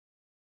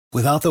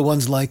Without the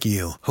ones like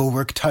you, who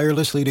work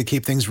tirelessly to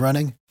keep things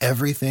running,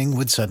 everything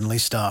would suddenly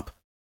stop.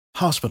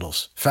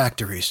 Hospitals,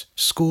 factories,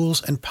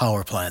 schools, and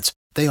power plants,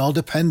 they all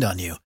depend on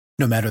you.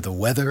 No matter the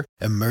weather,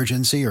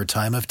 emergency, or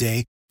time of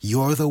day,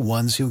 you're the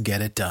ones who get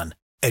it done.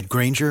 At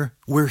Grainger,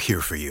 we're here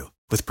for you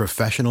with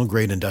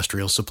professional-grade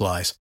industrial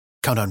supplies.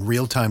 Count on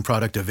real-time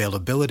product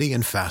availability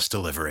and fast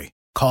delivery.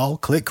 Call,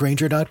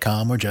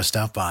 clickgrainger.com, or just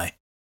stop by.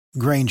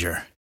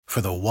 Grainger, for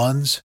the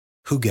ones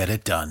who get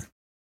it done.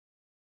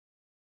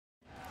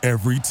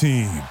 Every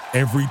team,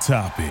 every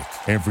topic,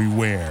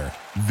 everywhere.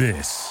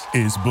 This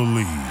is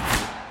Believe.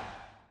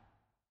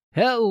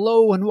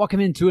 Hello and welcome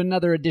into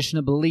another edition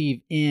of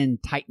Believe in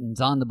Titans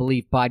on the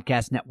Believe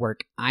Podcast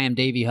Network. I am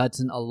Davey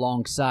Hudson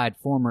alongside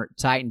former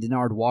Titan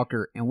Denard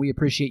Walker, and we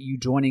appreciate you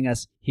joining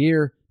us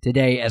here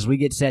today as we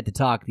get set to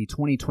talk the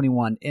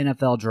 2021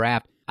 NFL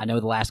Draft. I know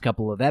the last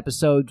couple of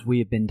episodes we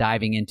have been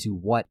diving into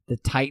what the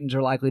Titans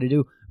are likely to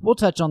do. We'll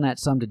touch on that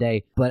some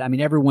today, but I mean,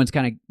 everyone's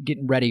kind of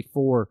getting ready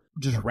for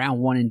just round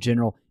one in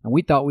general, and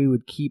we thought we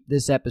would keep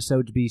this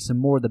episode to be some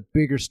more of the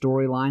bigger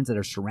storylines that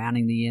are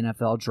surrounding the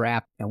NFL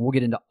Draft, and we'll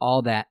get into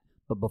all that.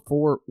 But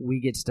before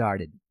we get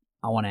started,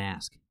 I want to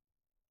ask,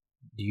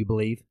 do you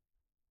believe?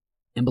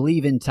 And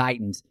Believe in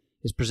Titans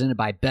is presented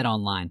by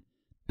BetOnline.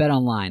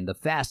 BetOnline, the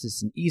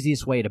fastest and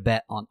easiest way to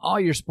bet on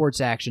all your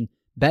sports action.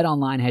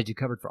 BetOnline has you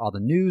covered for all the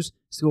news,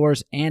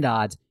 scores, and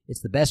odds.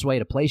 It's the best way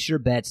to place your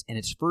bets, and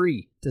it's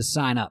free to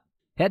sign up.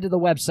 Head to the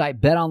website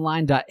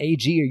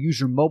betonline.ag or use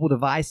your mobile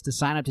device to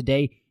sign up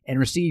today and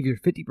receive your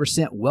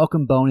 50%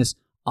 welcome bonus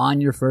on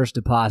your first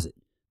deposit.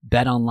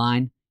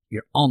 BetOnline,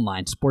 your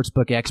online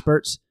sportsbook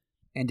experts.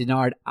 And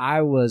Denard,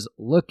 I was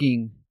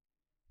looking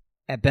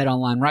at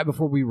BetOnline right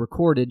before we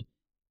recorded,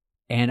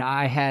 and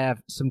I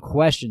have some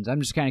questions.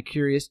 I'm just kind of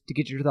curious to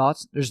get your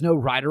thoughts. There's no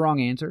right or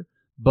wrong answer,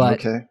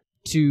 but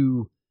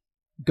to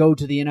go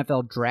to the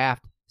NFL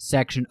Draft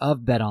section of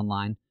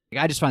BetOnline,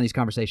 I just find these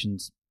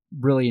conversations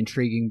really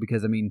intriguing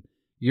because, I mean,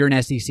 you're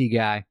an SEC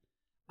guy.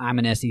 I'm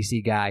an SEC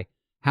guy.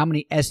 How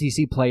many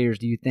SEC players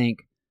do you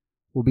think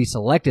will be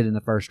selected in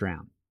the first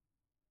round?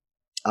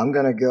 I'm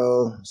going to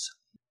go,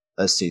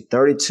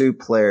 32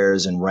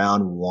 players in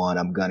round one.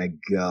 I'm going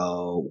to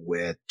go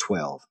with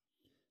 12.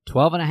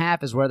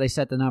 12.5 is where they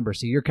set the number.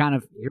 So you're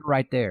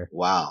right there.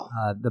 Wow.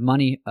 The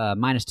money,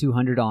 minus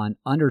 200 on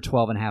under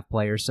 12.5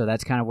 players. So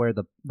that's kind of where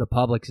the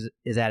public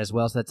is at as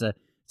well. So it's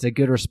a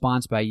good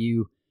response by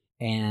you.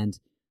 And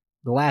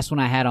the last one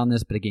I had on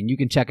this, but again, you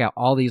can check out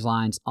all these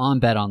lines on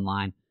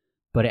BetOnline,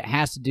 but it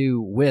has to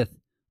do with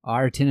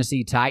our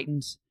Tennessee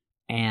Titans.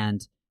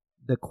 And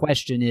the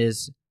question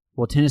is,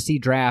 will Tennessee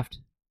draft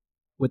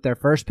with their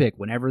first pick,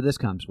 whenever this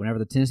comes, whenever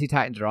the Tennessee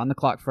Titans are on the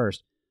clock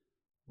first,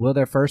 will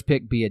their first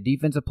pick be a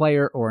defensive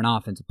player or an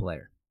offensive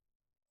player?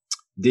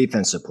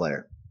 Defensive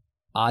player.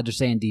 Odds are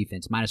saying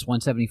defense. Minus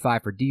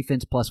 175 for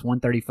defense, plus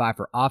 135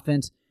 for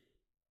offense.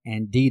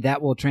 And D,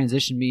 that will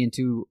transition me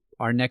into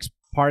our next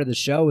part of the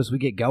show as we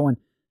get going.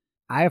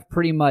 I have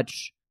pretty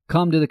much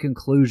come to the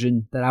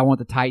conclusion that I want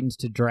the Titans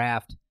to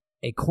draft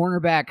a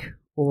cornerback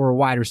or a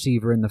wide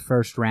receiver in the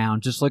first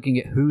round. Just looking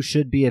at who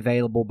should be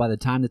available by the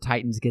time the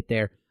Titans get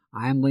there,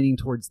 I am leaning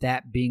towards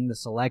that being the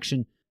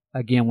selection.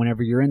 Again,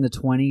 whenever you're in the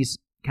 20s,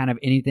 kind of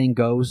anything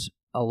goes.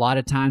 A lot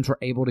of times we're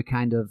able to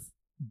kind of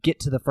get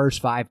to the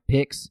first 5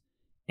 picks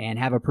and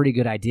have a pretty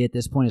good idea at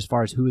this point as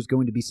far as who is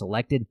going to be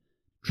selected.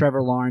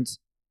 Trevor Lawrence,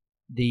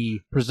 the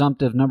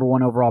presumptive number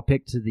 1 overall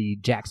pick to the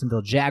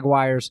Jacksonville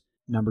Jaguars.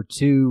 Number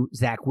 2,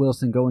 Zach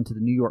Wilson going to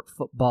the New York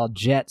Football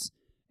Jets.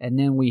 And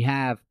then we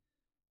have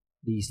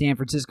the San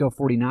Francisco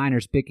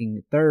 49ers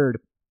picking 3rd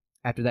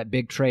after that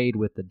big trade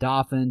with the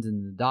Dolphins,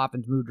 and the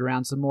Dolphins moved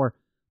around some more.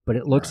 But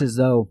it looks as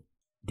though,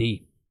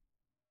 D,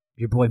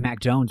 your boy Mac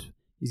Jones,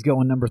 he's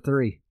going number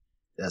 3.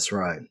 That's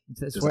right.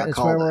 It's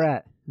where we're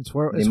at.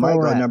 He might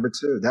go number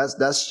 2.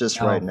 That's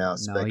just right now No,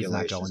 speculation. he's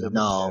not going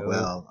No,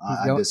 well,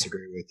 I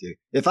disagree with you.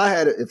 If I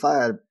had,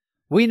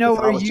 we know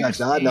where you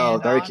stand. I know.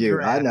 Thank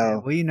you. I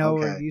know. We know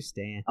where you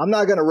stand. I'm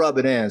not going to rub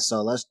it in.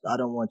 So I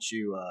don't want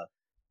you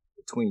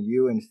between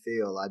you and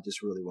Phil. I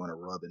just really want to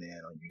rub it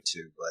in on you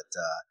two,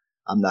 but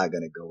I'm not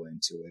going to go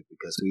into it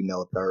because we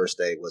know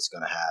Thursday what's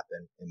going to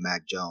happen. And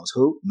Mac Jones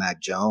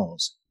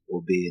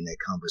will be in that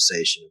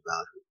conversation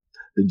about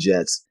the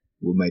Jets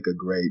will make a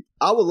great.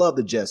 I would love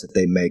the Jets if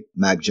they make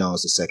Mac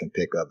Jones the second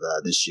pick of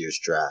this year's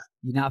draft.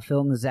 You're not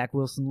feeling the Zach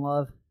Wilson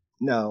love?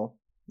 No,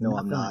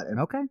 I'm not.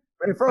 Okay.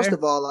 And first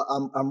of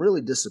all, I'm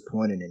really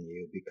disappointed in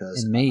you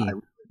because in me.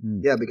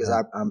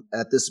 I'm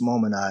at this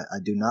moment I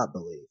do not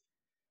believe.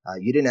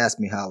 You didn't ask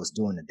me how I was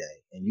doing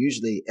today, and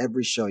usually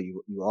every show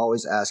you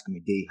always ask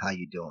me, D, how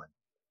you doing?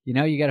 You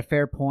know, you got a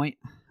fair point.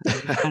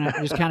 I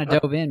just kind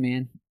of dove in,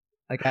 man.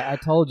 Like I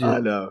told you, I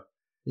know.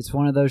 It's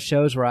one of those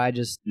shows where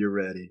You're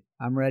ready.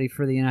 I'm ready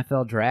for the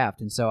NFL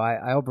draft, and so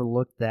I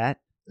overlooked that.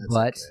 That's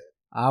but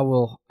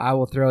okay. I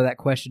will throw that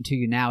question to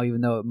you now,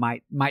 even though it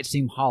might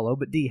seem hollow.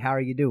 But D, how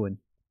are you doing?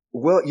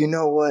 Well, you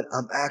know what?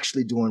 I'm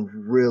actually doing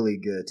really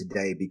good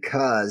today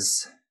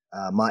because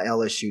my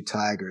LSU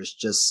Tigers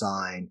just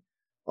signed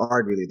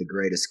arguably the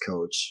greatest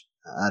coach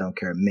I don't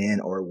care, men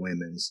or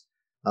women's,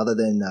 other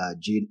than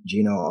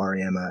Gino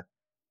Auriemma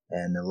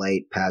and the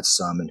late Pat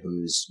Summitt,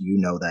 who's, you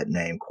know that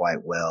name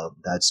quite well.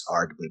 That's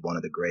arguably one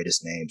of the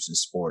greatest names in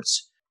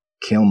sports.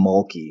 Kim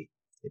Mulkey,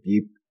 if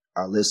you,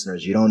 our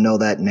listeners, you don't know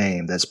that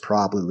name, that's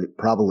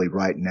probably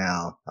right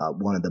now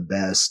one of the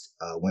best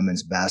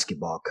women's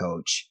basketball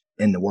coach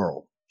in the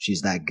world.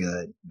 She's that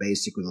good.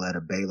 Basically led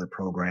a Baylor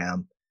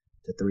program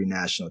to 3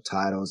 national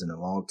titles and a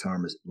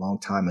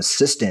long-time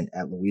assistant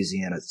at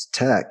Louisiana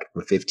Tech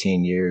for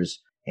 15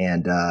 years.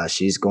 And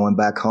she's going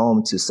back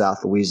home to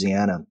South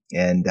Louisiana.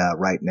 And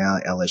right now,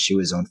 LSU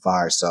is on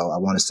fire. So I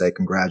want to say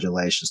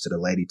congratulations to the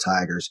Lady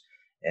Tigers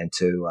and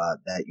to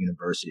that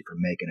university for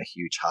making a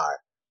huge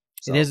hire.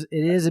 So, it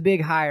is a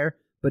big hire.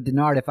 But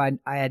Denard, if I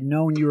had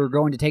known you were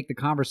going to take the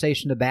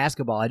conversation to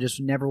basketball, I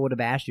just never would have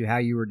asked you how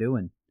you were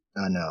doing.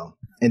 I know.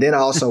 And then I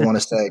also want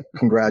to say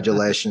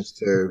congratulations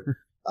to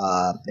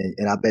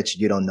and I bet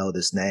you don't know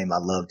this name. I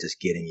love just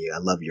getting you. I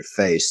love your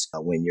face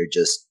when you're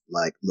just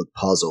like look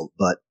puzzled.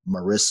 But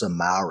Marissa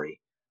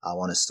Mowry, I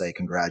want to say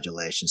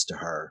congratulations to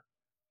her.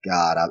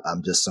 God,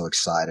 I'm just so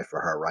excited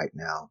for her right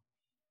now.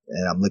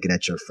 And I'm looking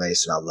at your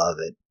face and I love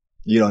it.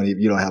 You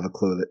don't have a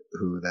clue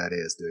who that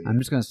is, do you? I'm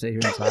just going to sit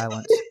here in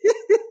silence.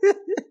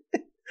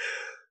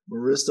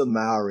 Marissa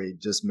Mowry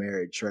just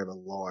married Trevor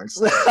Lawrence.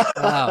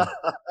 Wow.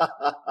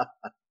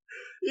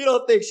 You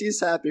don't think she's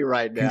happy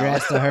right now?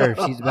 Congrats to her.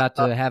 She's about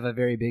to have a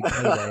very big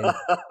payday.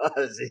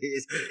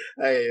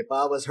 Hey, if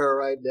I was her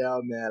right now,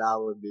 man, I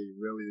would be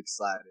really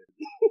excited.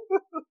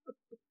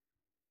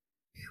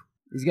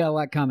 He's got a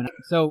lot coming up.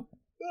 So,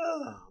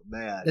 oh,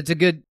 man, it's a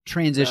good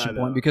transition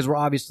point because we're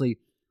obviously,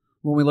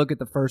 when we look at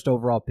the first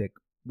overall pick,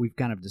 we've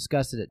kind of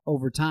discussed it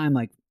over time.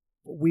 Like,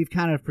 we've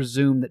kind of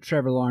presumed that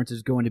Trevor Lawrence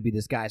is going to be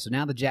this guy. So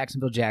now the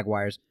Jacksonville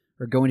Jaguars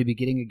are going to be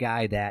getting a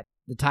guy that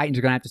the Titans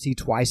are going to have to see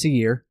twice a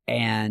year,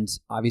 and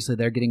obviously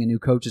they're getting a new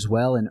coach as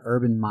well in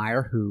Urban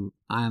Meyer, who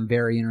I'm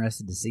very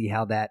interested to see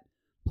how that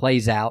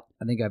plays out.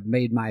 I think I've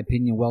made my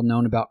opinion well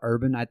known about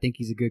Urban. I think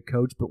he's a good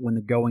coach, but when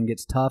the going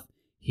gets tough,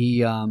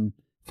 he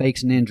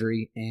fakes an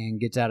injury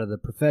and gets out of the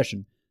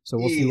profession. So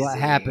we'll see what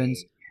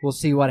happens. We'll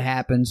see what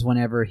happens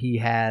whenever he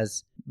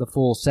has the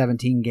full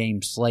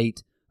 17-game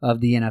slate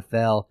of the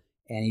NFL,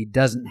 and he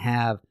doesn't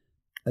have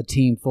a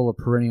team full of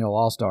perennial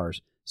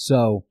all-stars.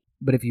 So,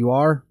 but if you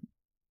are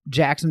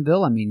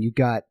Jacksonville, I mean, you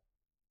got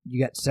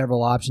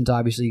several options.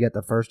 Obviously, you got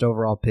the first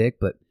overall pick,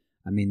 but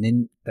I mean,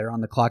 then they're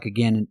on the clock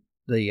again,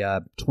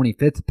 the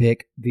 25th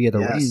pick via the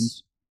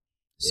Rams.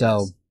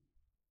 So,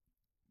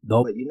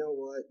 but you know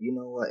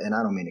what? And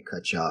I don't mean to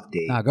cut you off,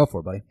 D. Nah, go for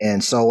it, buddy.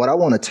 And so, what I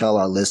want to tell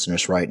our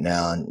listeners right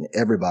now, and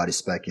everybody's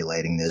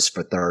speculating this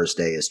for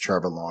Thursday, is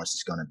Trevor Lawrence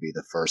is going to be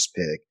the first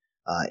pick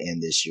in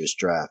this year's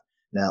draft.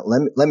 Now,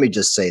 let me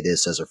just say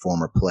this as a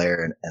former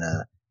player and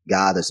a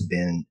guy that's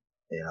been,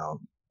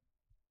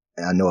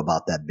 I know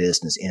about that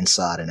business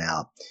inside and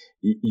out.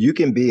 You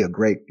can be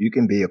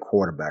a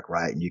quarterback,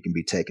 right? And you can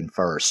be taken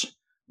first.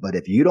 But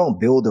if you don't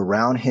build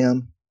around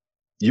him,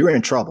 you're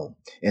in trouble.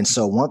 And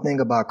so one thing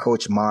about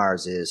Coach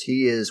Myers is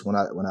he is, when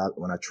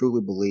I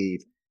truly believe,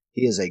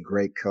 he is a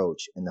great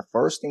coach. And the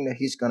first thing that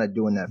he's going to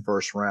do in that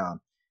first round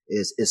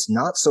is it's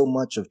not so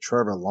much of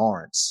Trevor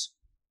Lawrence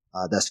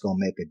that's going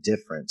to make a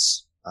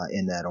difference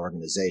in that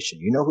organization.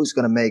 You know who's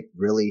going to make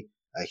really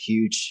a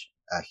huge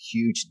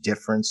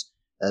difference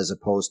as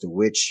opposed to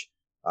which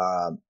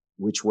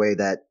way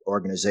that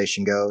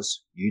organization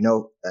goes?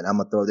 And I'm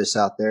going to throw this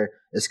out there.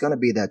 It's going to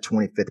be that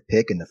 25th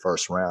pick in the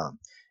first round.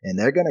 And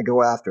they're going to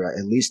go after,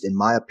 at least in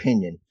my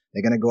opinion,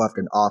 they're going to go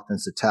after an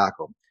offensive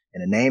tackle.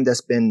 And a name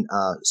that's been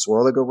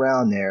swirling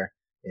around there,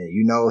 and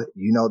you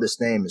know this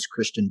name is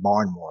Christian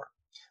Barmore.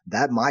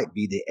 That might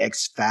be the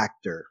X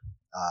factor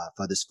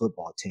for this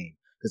football team.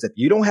 Because if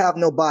you don't have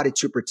nobody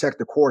to protect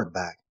the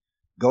quarterback,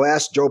 go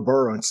ask Joe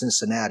Burrow in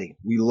Cincinnati.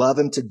 We love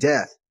him to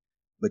death.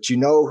 But you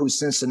know who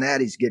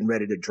Cincinnati's getting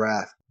ready to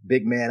draft?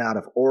 Big man out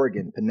of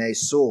Oregon, Penei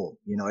Sewell.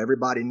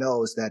 Everybody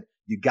knows that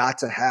you got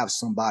to have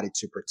somebody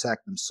to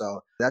protect them.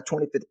 So that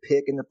 25th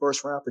pick in the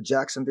first round for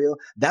Jacksonville,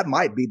 that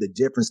might be the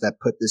difference that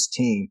put this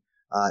team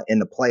in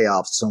the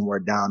playoffs somewhere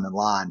down the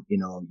line,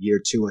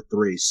 year 2 or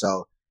 3.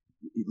 So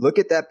look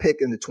at that pick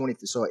in the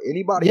 25th. So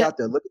anybody out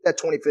there, look at that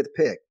 25th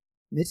pick.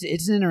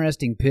 It's an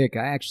interesting pick.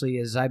 I actually,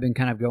 as I've been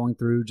kind of going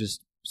through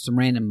just some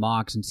random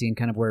mocks and seeing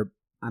kind of where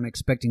I'm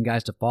expecting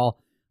guys to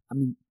fall, I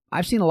mean,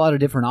 I've seen a lot of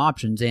different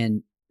options,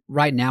 and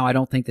right now I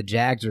don't think the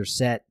Jags are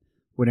set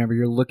whenever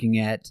you're looking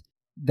at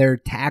their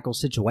tackle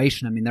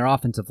situation. I mean, their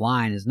offensive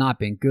line has not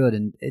been good,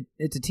 and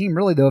it's a team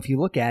really, though, if you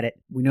look at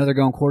it, we know they're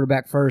going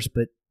quarterback first,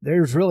 but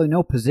there's really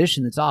no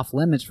position that's off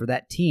limits for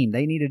that team.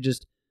 They need to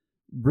just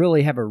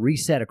really have a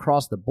reset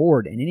across the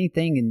board, and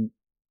anything in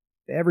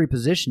every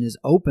position is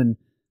open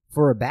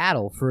for a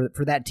battle for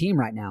that team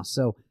right now.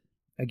 So,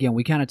 again,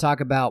 we kind of talk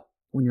about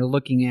when you're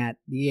looking at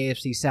the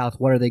AFC South,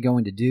 what are they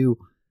going to do?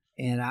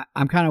 And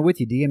I'm kind of with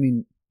you, D. I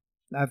mean,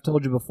 I've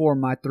told you before,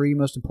 my 3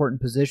 most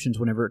important positions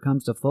whenever it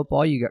comes to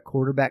football, you got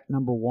quarterback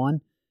number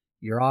 1,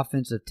 your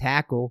offensive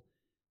tackle,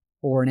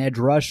 or an edge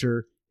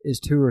rusher is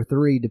 2 or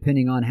 3,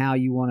 depending on how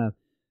you want to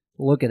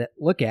look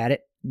at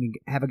it. You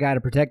have a guy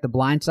to protect the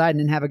blind side and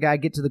then have a guy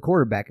get to the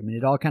quarterback. I mean,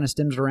 it all kind of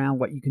stems around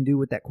what you can do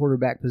with that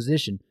quarterback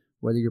position,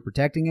 whether you're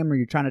protecting him or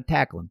you're trying to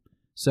tackle him.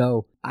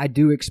 So I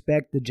do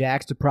expect the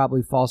Jacks to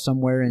probably fall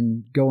somewhere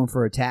and going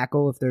for a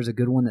tackle if there's a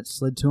good one that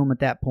slid to him at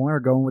that point, or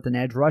going with an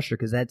edge rusher,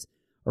 because that's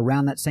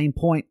around that same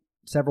point.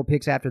 Several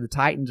picks after the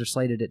Titans are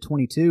slated at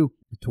 22,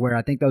 to where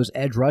I think those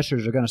edge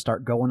rushers are going to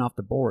start going off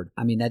the board.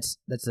 I mean, that's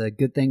a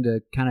good thing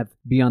to kind of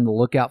be on the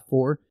lookout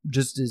for.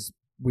 Just as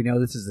we know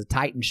this is a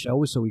Titans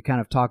show, so we kind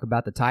of talk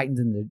about the Titans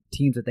and the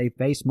teams that they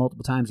face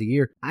multiple times a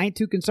year. I ain't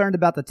too concerned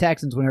about the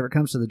Texans whenever it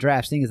comes to the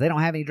draft, seeing as they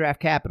don't have any draft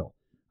capital.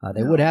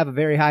 They would have a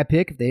very high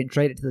pick if they didn't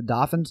trade it to the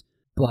Dolphins,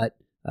 but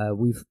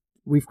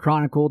we've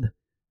chronicled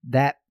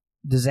that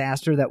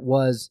disaster that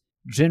was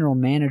general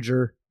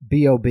manager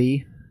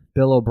B.O.B.,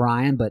 Bill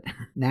O'Brien, but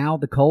now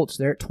the Colts,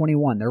 they're at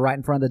 21. They're right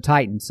in front of the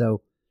Titans,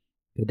 so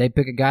could they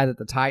pick a guy that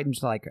the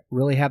Titans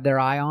really have their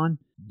eye on?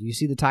 Do you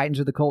see the Titans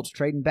or the Colts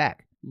trading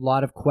back? A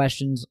lot of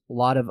questions, a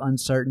lot of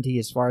uncertainty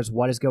as far as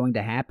what is going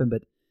to happen,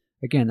 but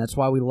again, that's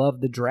why we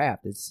love the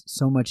draft. It's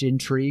so much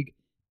intrigue,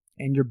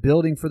 and you're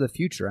building for the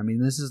future. I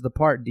mean, this is the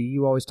part, D,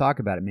 you always talk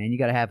about it, man. You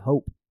got to have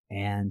hope,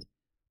 and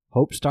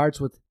hope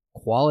starts with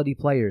quality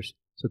players.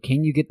 So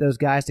can you get those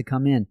guys to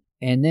come in?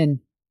 And then,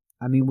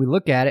 I mean, we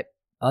look at it,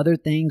 other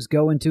things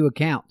go into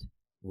account.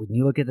 When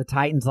you look at the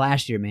Titans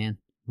last year, man,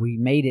 we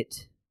made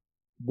it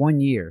 1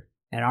 year,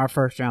 and our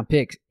first-round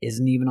pick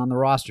isn't even on the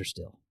roster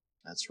still.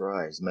 That's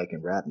right. He's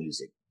making rap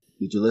music.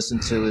 Did you listen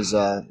to his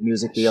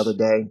music the other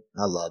day?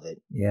 I love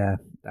it. Yeah,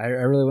 I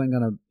really wasn't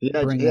going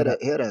to bring it up.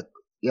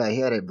 He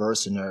had a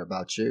verse in there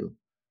about you.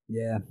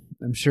 Yeah,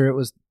 I'm sure it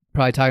was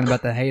probably talking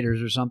about the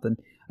haters or something.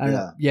 I don't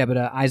know. Yeah, but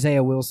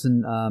Isaiah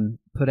Wilson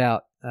put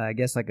out, I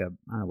guess, like a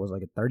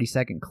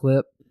 30-second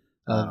clip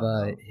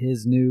of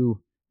his new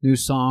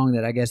song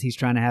that I guess he's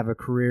trying to have a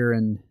career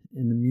in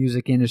the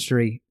music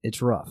industry.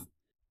 It's rough.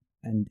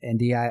 And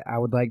D, I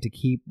would like to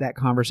keep that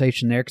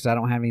conversation there because I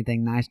don't have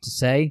anything nice to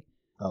say.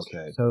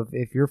 Okay. So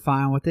if you're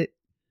fine with it,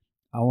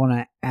 I want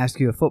to ask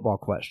you a football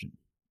question.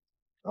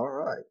 All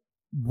right.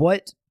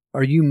 What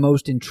are you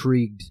most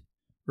intrigued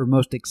or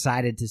most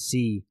excited to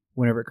see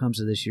whenever it comes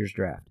to this year's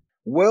draft?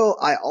 Well,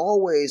 I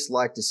always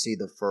like to see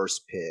the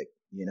first pick.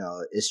 You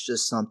know, it's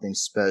just something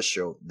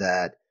special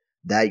that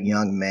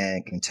young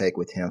man can take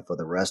with him for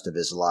the rest of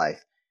his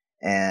life.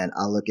 And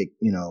I look at,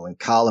 when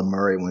Kyler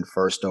Murray went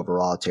first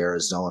overall to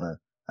Arizona,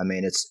 I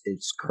mean,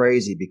 it's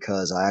crazy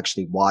because I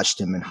actually watched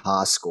him in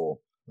high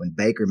school. When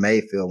Baker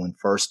Mayfield went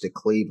first to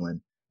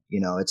Cleveland,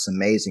 it's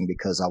amazing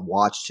because I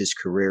watched his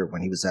career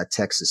when he was at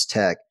Texas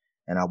Tech,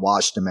 and I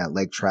watched him at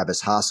Lake Travis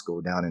High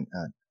School down in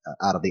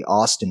out of the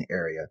Austin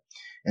area.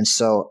 And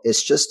so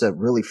it's just a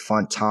really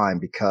fun time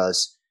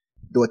because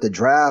with the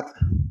draft,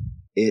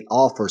 it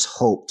offers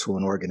hope to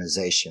an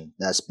organization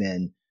that's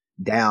been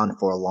down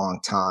for a long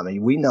time.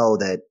 And we know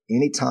that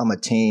anytime a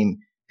team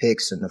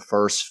picks in the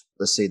first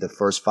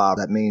 5,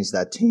 that means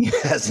that team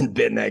hasn't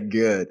been that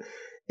good.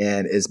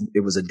 And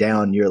it was a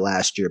down year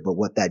last year. But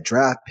what that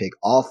draft pick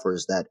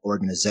offers that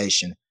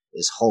organization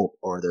is hope,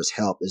 or there's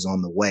help is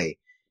on the way.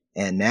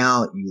 And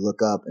now you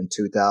look up in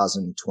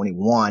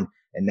 2021,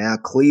 and now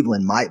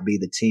Cleveland might be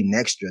the team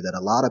next year that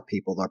a lot of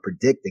people are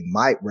predicting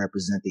might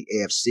represent the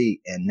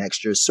AFC in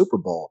next year's Super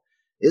Bowl.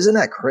 Isn't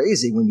that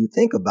crazy when you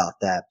think about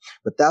that?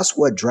 But that's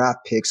what draft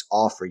picks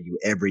offer you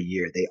every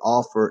year. They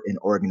offer an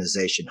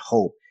organization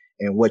hope.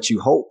 And what you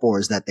hope for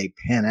is that they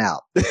pan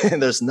out.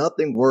 And there's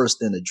nothing worse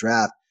than to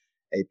draft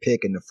a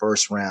pick in the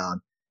first round.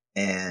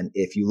 And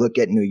if you look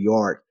at New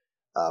York,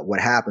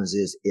 what happens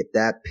is if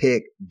that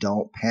pick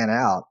don't pan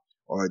out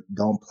or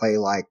don't play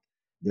like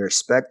they're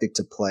expected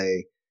to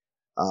play,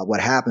 what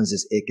happens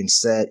is it can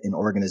set an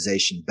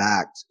organization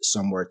back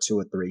somewhere 2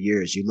 or 3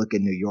 years. You look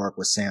at New York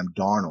with Sam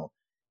Darnold.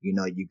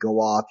 You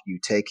go off, you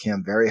take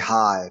him very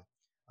high.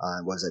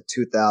 Was it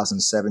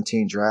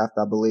 2017 draft,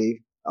 I believe?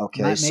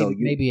 Okay,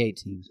 maybe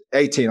 18.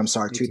 18, I'm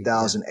sorry, 18,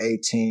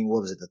 2018. Yeah.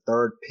 What was it? The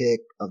third pick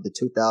of the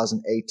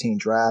 2018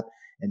 draft.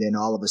 And then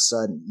all of a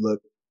sudden,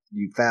 look,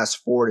 you fast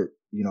forward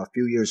it, a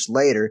few years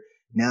later,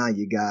 now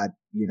you got,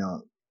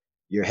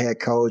 your head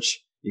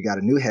coach, you got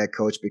a new head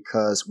coach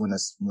because when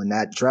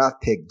that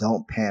draft pick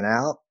don't pan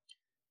out,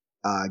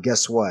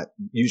 guess what?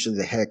 Usually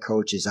the head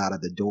coach is out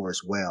of the door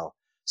as well.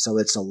 So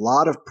it's a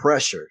lot of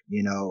pressure,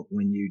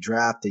 when you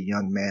draft a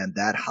young man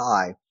that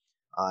high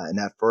in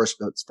that first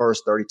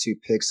 32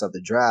 picks of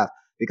the draft,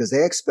 because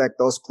they expect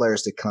those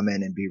players to come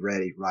in and be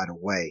ready right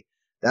away.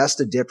 That's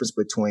the difference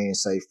between,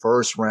 say,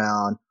 first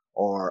round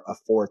or a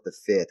fourth or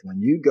fifth. When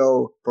you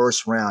go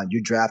first round,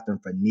 you're drafting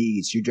for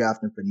needs. You're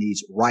drafting for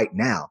needs right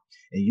now.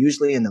 And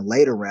usually in the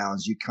later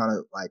rounds, you kind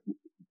of like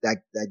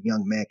that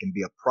young man can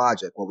be a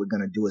project. What we're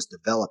going to do is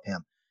develop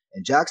him.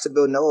 And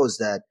Jacksonville knows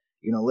that,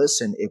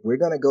 listen, if we're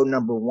going to go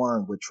number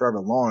 1 with Trevor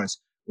Lawrence,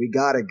 we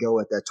got to go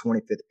at that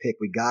 25th pick.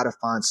 We got to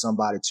find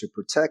somebody to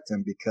protect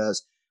him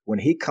because when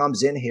he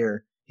comes in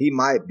here, he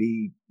might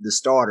be the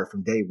starter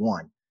from day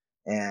one.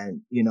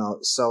 And,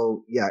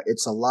 so yeah,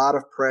 it's a lot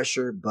of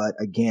pressure. But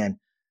again,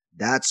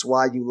 That's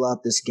why you love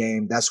this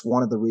game. That's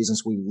one of the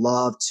reasons we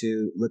love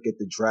to look at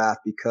the draft,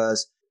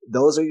 because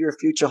those are your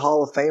future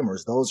Hall of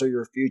Famers. Those are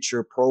your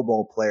future Pro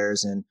Bowl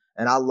players. And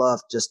I love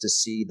just to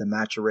see the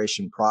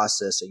maturation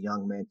process a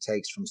young man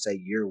takes from, say,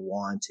 year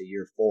 1 to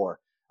year 4.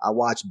 I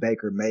watched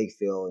Baker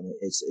Mayfield, and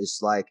it's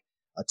like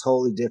a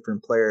totally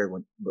different player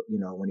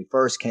when he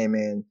first came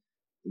in,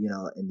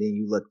 and then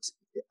you looked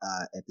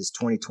at this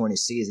 2020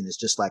 season. It's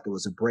just like it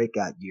was a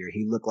breakout year.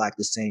 He looked like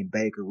the same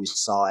Baker we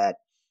saw at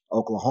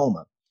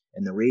Oklahoma.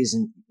 And the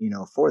reason,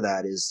 for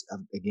that is,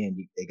 again,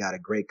 they got a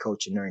great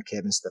coach in there in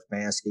Kevin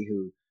Stefanski,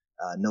 who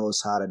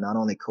knows how to not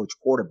only coach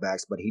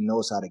quarterbacks, but he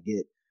knows how to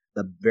get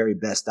the very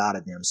best out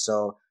of them.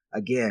 So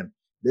again,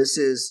 this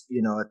is,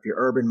 if you're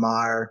Urban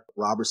Meyer,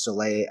 Robert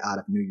Saleh out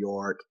of New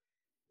York,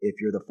 if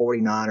you're the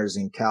 49ers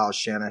and Kyle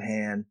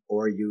Shanahan,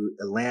 or you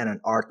Atlanta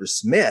and Arthur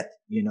Smith,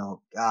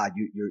 God,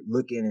 you're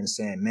looking and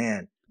saying,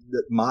 man,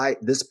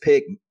 this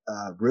pick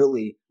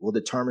really will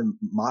determine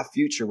my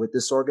future with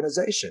this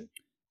organization.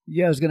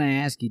 Yeah, I was going to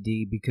ask you,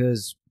 D,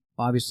 because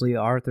obviously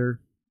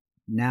Arthur,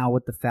 now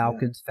with the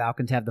Falcons,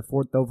 Falcons have the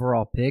 4th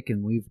overall pick,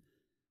 and we've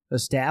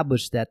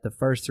established that the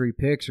first 3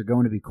 picks are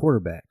going to be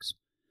quarterbacks.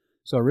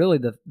 So really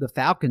the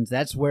Falcons,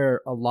 that's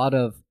where a lot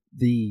of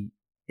the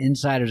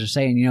insiders are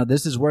saying,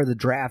 this is where the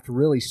draft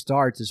really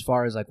starts as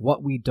far as like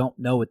what we don't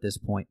know at this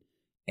point.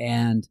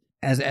 And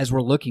as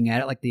we're looking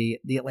at it, like the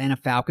Atlanta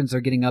Falcons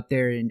are getting up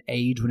there in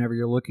age whenever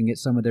you're looking at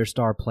some of their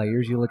star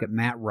players. You look at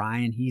Matt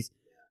Ryan, he's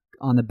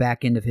on the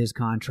back end of his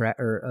contract,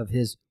 or of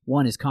his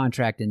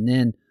contract, and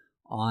then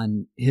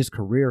on his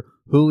career.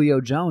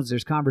 Julio Jones,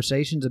 there's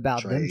conversations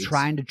about them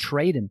trying to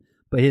trade him,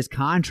 but his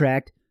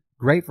contract,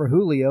 great for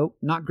Julio,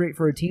 not great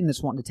for a team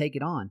that's wanting to take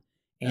it on.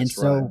 And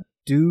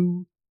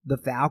do the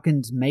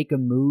Falcons make a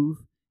move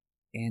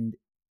and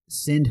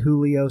send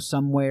Julio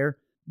somewhere?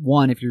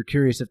 One, if you're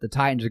curious if the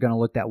Titans are going to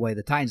look that way,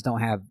 the Titans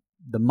don't have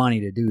the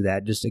money to do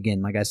that. Just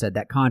again, like I said,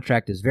 that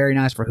contract is very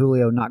nice for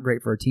Julio, not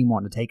great for a team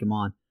wanting to take him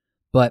on.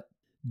 But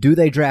do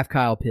they draft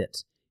Kyle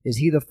Pitts? Is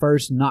he the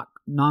first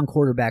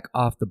non-quarterback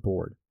off the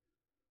board?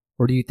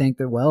 Or do you think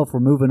that, well, if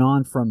we're moving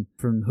on from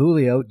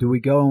Julio, do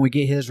we go and we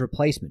get his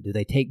replacement? Do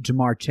they take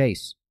Jamar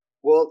Chase?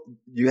 Well,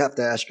 you have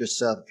to ask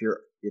yourself,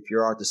 if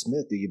you're Arthur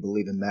Smith, do you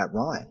believe in Matt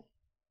Ryan?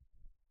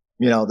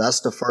 That's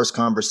the first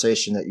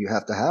conversation that you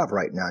have to have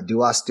right now.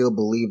 Do I still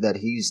believe that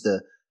he's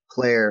the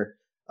player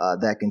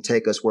that can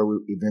take us where we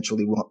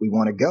eventually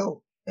want to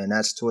go? And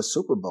that's to a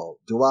Super Bowl.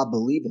 Do I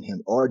believe in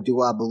him? Or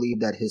do I believe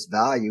that his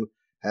value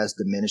has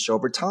diminished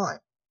over time?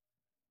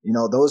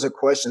 Those are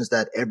questions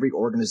that every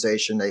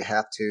organization, they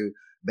have to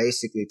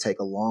basically take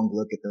a long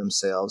look at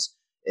themselves.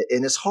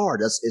 And it's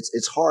hard.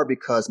 It's hard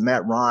because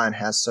Matt Ryan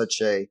has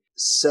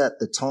set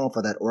the tone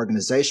for that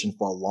organization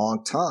for a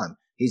long time.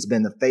 He's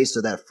been the face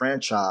of that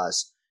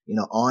franchise,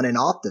 on and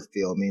off the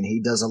field. I mean,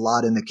 he does a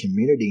lot in the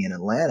community in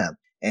Atlanta.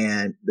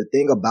 And the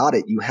thing about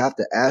it, you have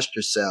to ask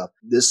yourself,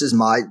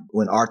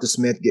 when Arthur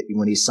Smith,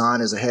 when he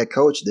signed as a head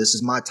coach, this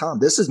is my time.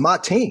 This is my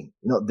team.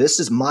 This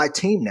is my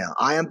team now.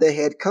 I am the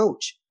head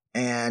coach.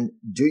 And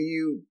do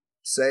you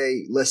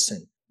say,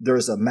 listen,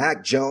 there's a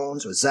Mac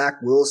Jones or Zach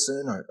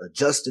Wilson or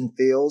Justin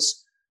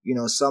Fields,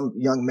 some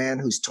young man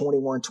who's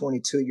 21,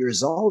 22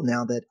 years old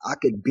now that I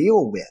could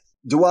build with?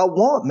 Do I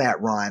want Matt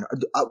Ryan? Or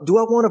do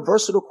I want a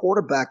versatile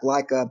quarterback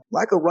like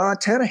a Ryan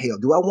Tannehill?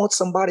 Do I want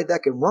somebody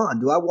that can run?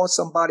 Do I want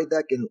somebody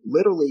that can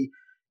literally,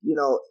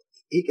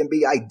 he can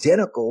be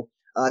identical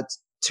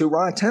to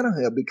Ryan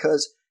Tannehill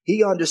because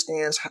he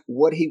understands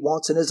what he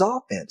wants in his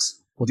offense?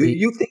 Well, do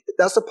you think that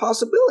that's a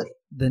possibility?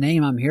 The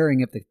name I'm hearing,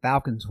 if the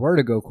Falcons were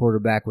to go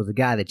quarterback, was a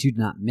guy that you did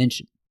not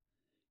mention.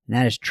 And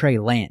that is Trey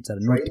Lance out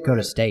of North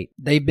Dakota State.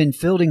 They've been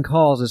fielding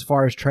calls as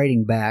far as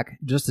trading back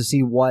just to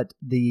see what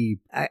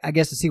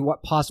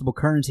possible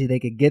currency they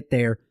could get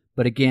there.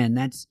 But again,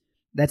 that's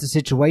a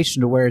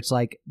situation to where it's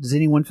like, does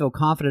anyone feel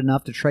confident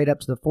enough to trade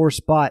up to the 4th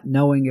spot,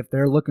 knowing if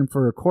they're looking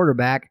for a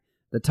quarterback,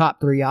 the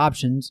top 3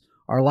 options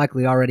are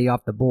likely already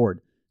off the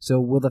board? So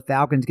will the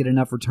Falcons get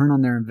enough return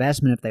on their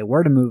investment if they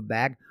were to move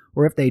back?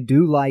 Or if they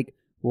do, like,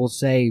 we'll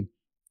say,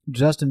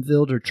 Justin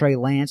Fields or Trey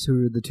Lance,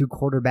 who are the 2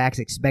 quarterbacks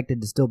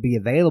expected to still be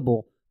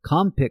available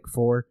come pick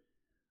 4,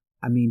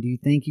 I mean, do you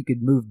think you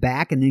could move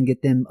back and then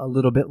get them a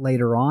little bit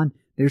later on?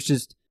 There's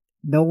just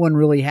no one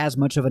really has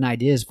much of an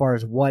idea as far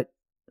as what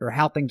or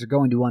how things are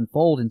going to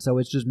unfold, and so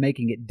it's just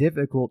making it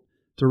difficult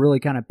to really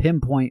kind of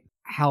pinpoint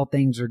how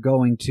things are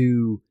going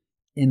to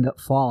end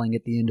up falling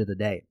at the end of the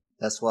day.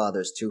 That's why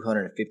there's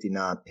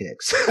 259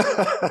 picks.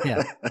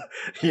 Yeah.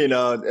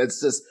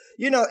 It's just,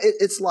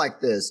 it's like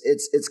this.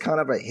 It's kind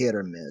of a hit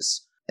or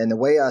miss. And the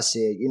way I see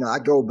it, I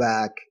go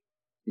back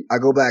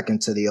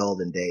into the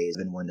olden days,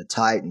 and when the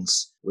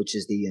Titans, which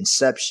is the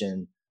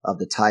inception of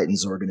the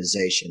Titans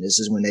organization, this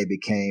is when they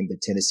became the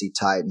Tennessee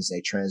Titans.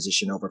 They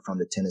transitioned over from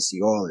the Tennessee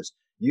Oilers.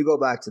 You go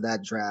back to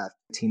that draft,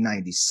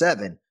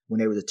 1997, when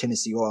they were the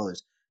Tennessee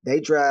Oilers.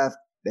 They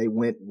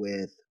went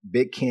with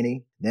Big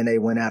Kenny. Then they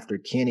went after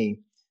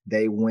Kenny.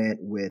 They went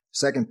with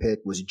second pick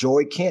was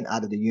Joey Kent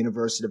out of the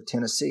University of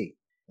Tennessee.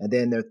 And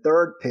then their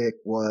third pick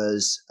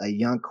was a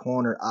young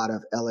corner out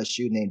of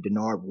LSU named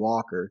Denard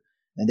Walker.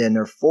 And then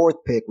their fourth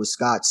pick was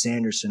Scott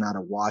Sanderson out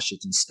of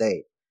Washington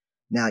State.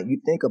 Now,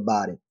 you think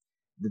about it.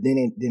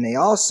 Then they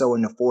also,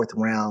 in the fourth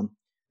round,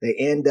 they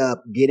end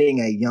up getting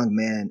a young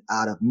man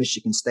out of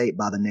Michigan State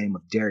by the name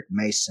of Derek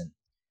Mason.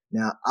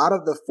 Now, out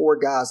of the four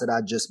guys that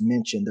I just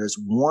mentioned, there's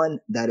one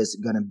that is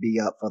going to be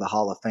up for the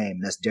Hall of Fame.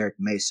 That's Derek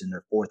Mason,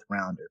 their fourth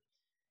rounder.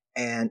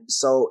 And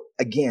so,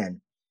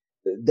 again,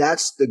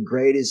 that's the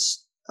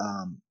greatest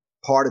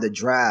part of the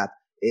draft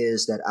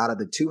is that out of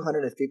the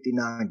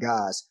 259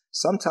 guys,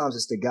 sometimes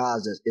it's the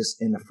guys that is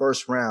in the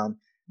first round.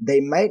 They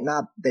might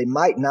not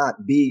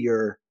be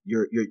your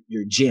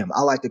gem.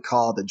 I like to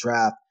call the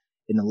draft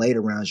in the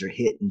later rounds your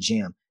hit and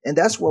gem. And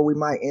that's where we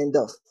might end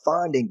up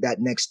finding that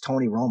next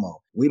Tony Romo.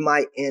 We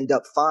might end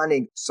up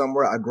finding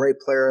somewhere a great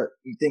player.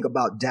 You think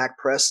about Dak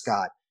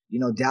Prescott.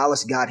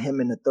 Dallas got him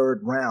in the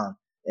third round.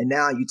 And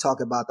now you talk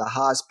about the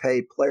highest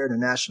paid player in the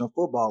National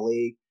Football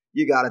League.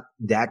 You got a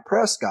Dak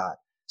Prescott.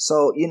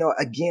 So,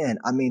 again,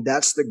 I mean,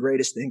 that's the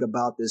greatest thing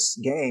about this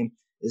game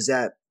is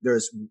that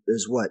there's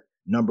what?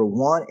 Number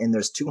one, and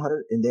there's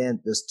 200, and then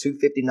there's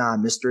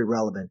 259 mystery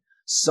relevant.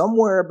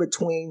 Somewhere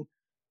between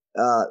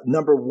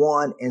number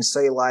one and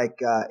say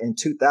in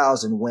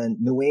 2000 when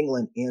New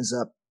England ends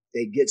up,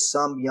 they get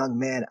some young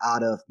man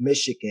out of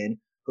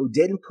Michigan who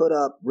didn't put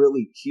up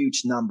really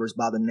huge numbers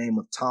by the name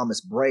of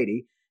Thomas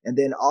Brady. And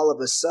then all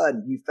of a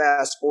sudden you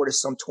fast forward to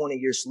some 20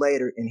 years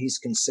later and he's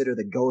considered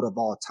the GOAT of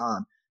all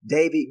time.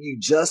 David, you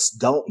just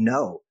don't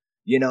know,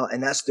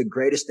 and that's the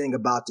greatest thing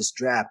about this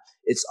draft.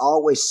 It's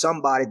always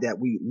somebody that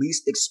we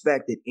least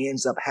expected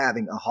ends up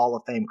having a Hall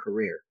of Fame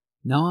career.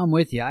 No, I'm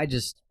with you. I'm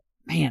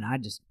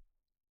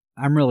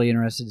really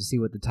interested to see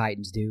what the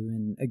Titans do.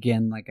 And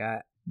again,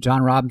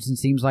 John Robinson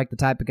seems like the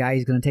type of guy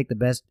who's going to take the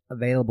best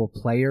available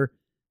player.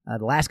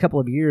 The last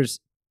couple of years,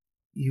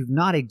 we've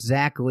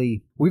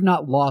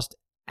not lost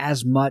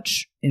as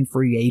much in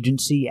free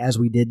agency as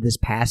we did this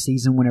past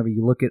season. Whenever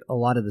you look at a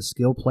lot of the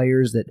skill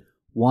players that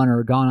one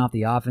are gone off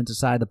the offensive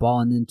side of the ball,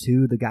 and then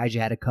two, the guys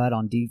you had to cut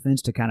on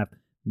defense to kind of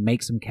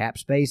make some cap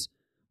space.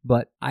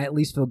 But I at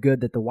least feel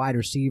good that the wide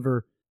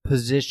receiver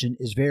position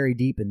is very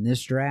deep in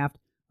this draft.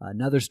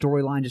 Another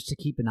storyline just to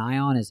keep an eye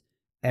on is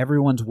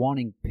everyone's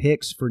wanting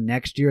picks for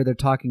next year. They're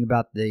talking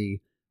about the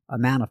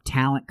amount of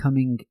talent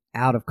coming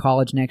out of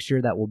college next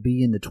year that will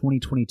be in the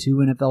 2022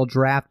 NFL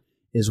draft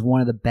is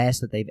one of the best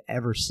that they've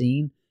ever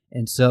seen.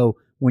 And so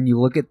when you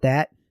look at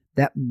that,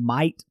 that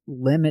might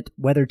limit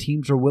whether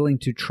teams are willing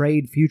to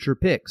trade future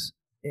picks.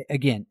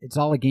 Again, it's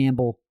all a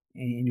gamble,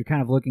 and you're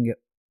kind of looking at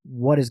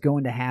what is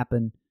going to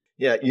happen.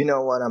 Yeah, you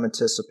know what I'm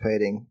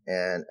anticipating,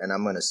 and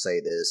I'm going to say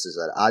this, is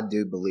that I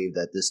do believe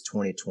that this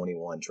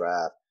 2021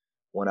 draft,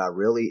 when I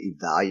really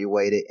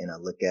evaluate it and I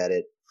look at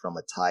it from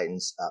a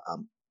Titans,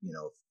 from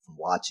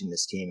watching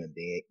this team and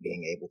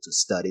being able to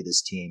study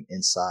this team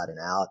inside and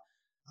out,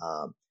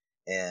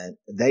 and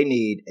they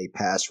need a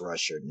pass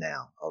rusher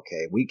now.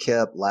 Okay, we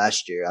kept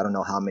last year, I don't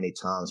know how many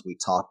times we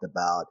talked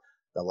about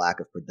the lack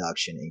of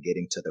production in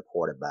getting to the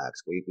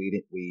quarterbacks.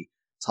 We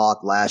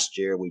talked last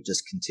year. We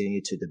just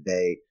continued to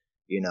debate,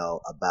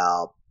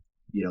 about,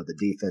 the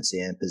defensive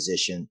end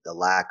position, the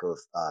lack of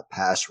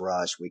pass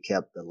rush. We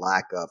kept the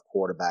lack of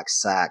quarterback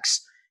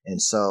sacks.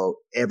 And so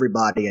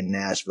everybody in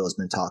Nashville has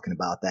been talking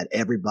about that.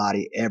 Every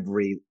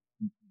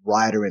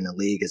writer in the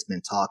league has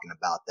been talking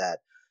about that.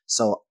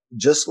 So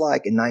just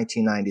like in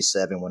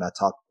 1997, when I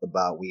talked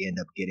about we end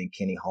up getting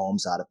Kenny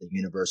Holmes out of the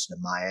University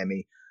of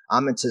Miami,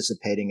 I'm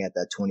anticipating at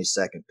that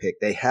 22nd pick,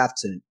 they have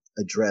to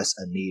address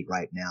a need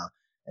right now,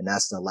 and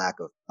that's the lack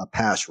of a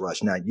pass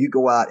rush. Now, you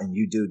go out and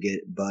you do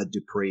get Bud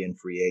Dupree in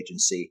free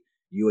agency.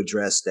 You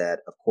address that.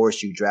 Of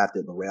course, you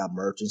drafted Larrell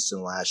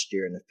Murchison last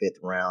year in the 5th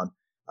round.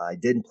 He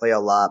didn't play a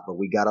lot, but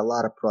we got a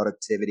lot of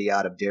productivity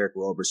out of Derek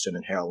Roberson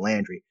and Harold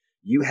Landry.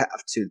 You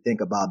have to think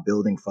about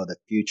building for the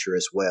future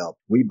as well.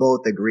 We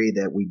both agree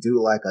that we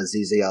do like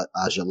Azeez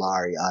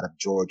Ojulari out of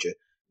Georgia.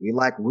 We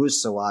like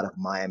Russo out of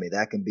Miami.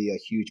 That can be a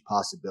huge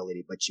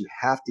possibility, but you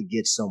have to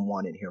get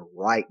someone in here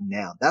right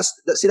now. That's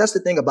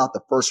the thing about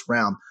the first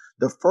round.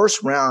 The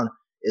first round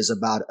is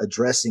about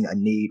addressing a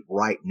need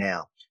right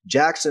now.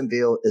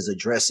 Jacksonville is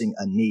addressing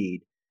a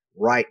need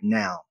right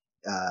now.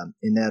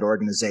 In that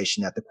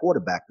organization at the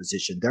quarterback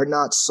position. They're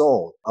not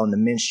sold on the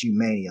Minshew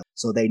mania.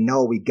 So they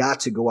know we got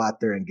to go out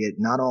there and get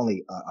not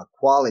only a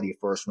quality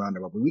first rounder,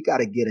 but we got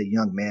to get a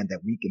young man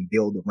that we can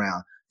build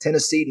around.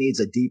 Tennessee needs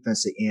a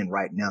defensive end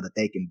right now that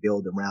they can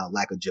build around,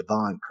 like a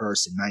Javon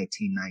Curse in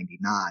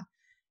 1999.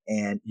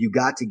 And you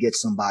got to get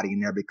somebody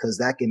in there because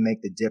that can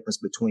make the difference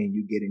between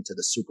you getting to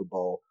the Super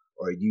Bowl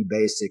or you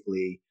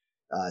basically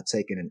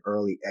taking an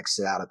early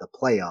exit out of the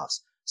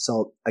playoffs.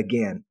 So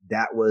again,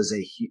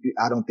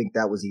 I don't think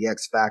that was the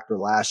X factor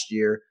last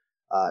year,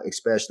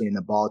 especially in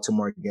the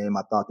Baltimore game.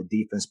 I thought the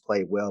defense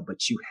played well,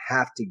 but you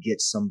have to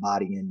get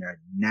somebody in there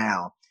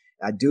now.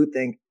 I do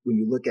think when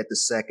you look at the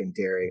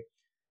secondary,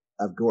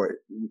 of course,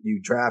 you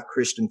draft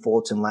Christian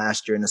Fulton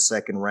last year in the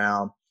 2nd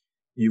round.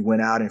 you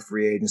went out in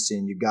free agency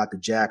and you got the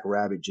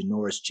Jackrabbit,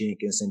 Janoris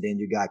Jenkins, and then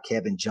you got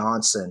Kevin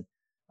Johnson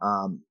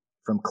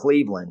from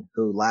Cleveland,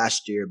 who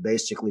last year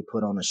basically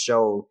put on a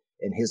show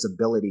in his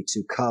ability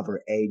to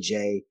cover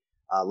AJ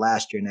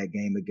last year in that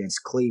game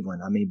against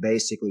Cleveland. I mean,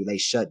 basically they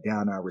shut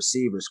down our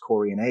receivers,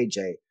 Corey and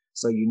AJ.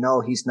 So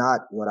he's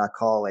not what I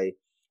call a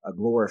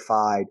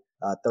glorified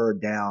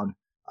third down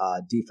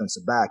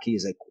defensive back. He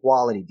is a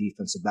quality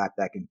defensive back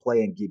that can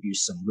play and give you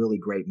some really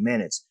great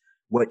minutes.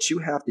 What you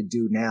have to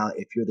do now,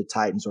 if you're the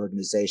Titans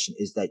organization,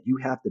 is that you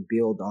have to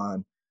build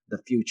on the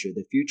future.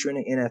 The future in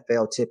the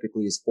NFL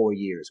typically is 4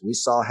 years. We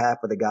saw half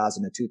of the guys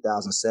in the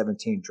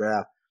 2017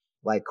 draft,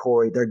 like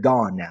Corey, they're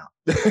gone now.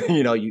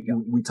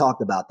 We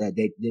talked about that.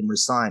 They didn't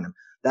resign them.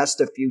 That's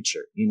the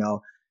future.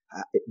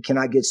 Can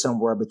I get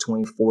somewhere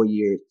between 4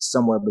 years,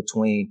 somewhere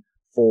between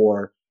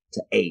 4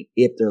 to 8,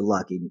 if they're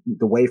lucky?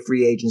 The way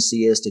free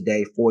agency is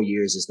today, 4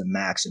 years is the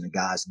max, and the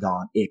guy's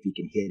gone if he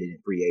can hit it in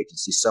free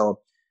agency. So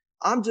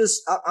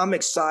I'm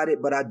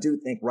excited, but I do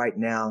think right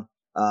now,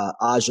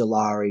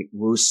 Ojulari,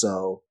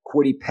 Russo,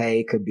 Kwity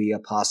Paye could be a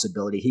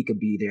possibility. He could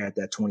be there at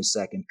that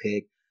 22nd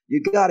pick.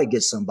 You got to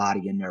get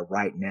somebody in there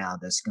right now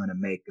that's going to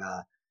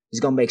he's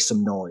going to make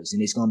some noise,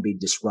 and he's going to be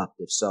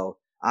disruptive. So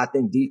I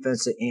think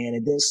defensive end,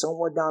 and then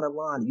somewhere down the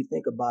line, you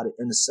think about it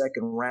in the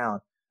second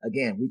round,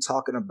 again, we're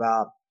talking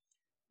about,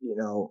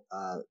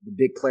 the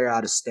big player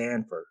out of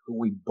Stanford, who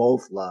we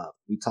both love.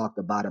 We talked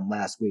about him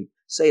last week.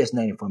 Say his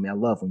name for me. I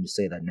love when you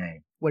say that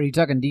name. What are you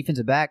talking,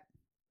 defensive back?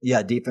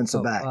 Yeah,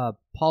 defensive back.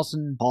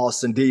 Paulson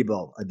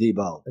Adebo.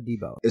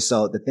 And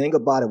so the thing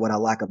about it, what I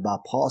like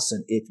about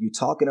Paulson, if you're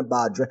talking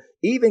about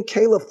even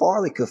Caleb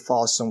Farley could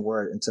fall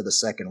somewhere into the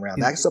second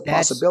round. That's a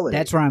possibility.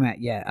 That's where I'm at.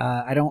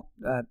 Yeah, I don't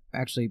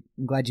actually.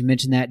 I'm glad you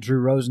mentioned that.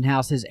 Drew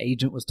Rosenhaus, his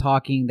agent, was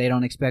talking. They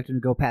don't expect him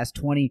to go past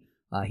 20.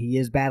 He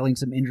is battling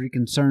some injury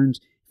concerns.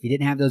 If he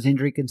didn't have those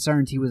injury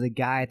concerns, he was a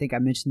guy. I think I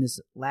mentioned this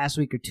last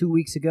week or 2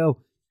 weeks ago.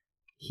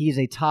 He's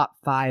a top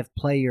 5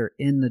 player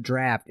in the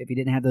draft if he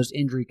didn't have those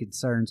injury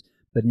concerns.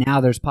 But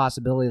now there's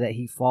possibility that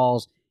he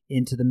falls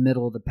into the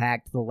middle of the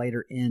pack to the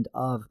later end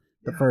of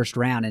the first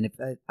round. And if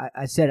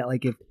I said it,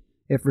 like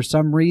if for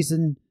some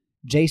reason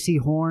J.C.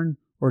 Horn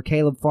or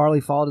Caleb Farley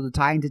fall to the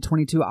Titans at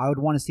 22, I would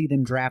want to see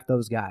them draft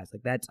those guys.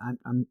 Like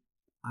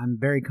I'm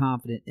very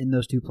confident in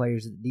those two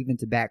players at the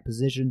defensive back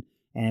position.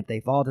 And if they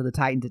fall to the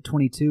Titans at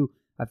 22,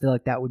 I feel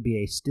like that would be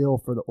a steal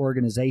for the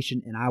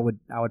organization, and I would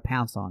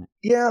pounce on it.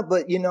 Yeah,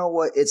 but you know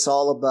what? It's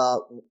all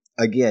about,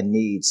 again,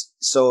 needs.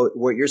 So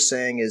what you're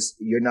saying is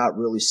you're not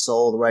really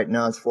sold right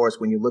now as far as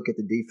when you look at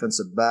the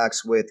defensive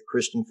backs with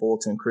Christian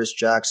Fulton, Chris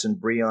Jackson,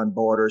 Breon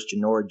Borders,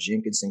 Janoris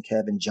Jenkins, and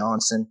Kevin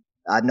Johnson.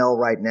 I know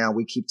right now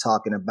we keep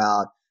talking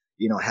about,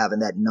 having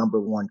that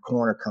number one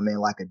corner come in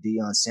like a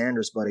Deion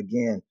Sanders, but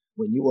again,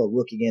 when you are a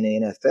rookie in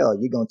the NFL,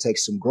 you're going to take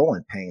some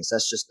growing pains.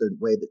 That's just the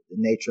way that the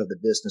nature of the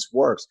business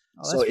works.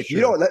 So if you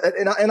don't,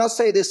 and I'll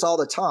say this all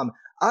the time,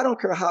 I don't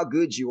care how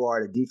good you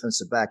are at a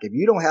defensive back. If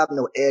you don't have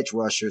no edge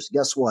rushers,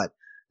 guess what?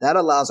 That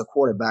allows a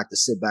quarterback to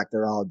sit back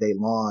there all day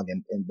long.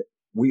 And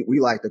we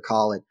like to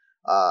call it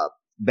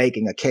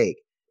baking a cake.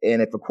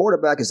 And if a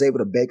quarterback is able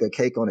to bake a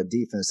cake on a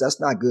defense, that's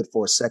not good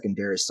for a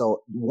secondary.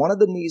 So one of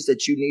the needs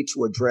that you need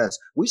to address,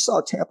 we saw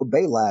Tampa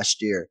Bay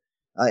last year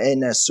in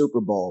that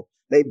Super Bowl.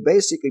 They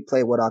basically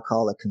play what I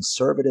call a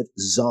conservative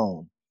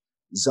zone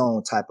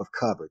type of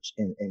coverage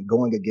and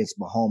going against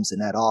Mahomes in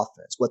that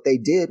offense. What they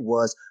did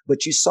was,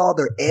 but you saw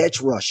their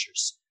edge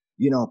rushers,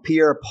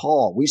 Pierre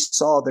Paul. We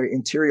saw their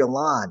interior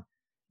line,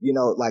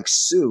 like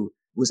Sue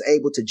was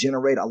able to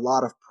generate a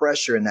lot of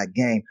pressure in that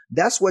game.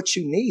 That's what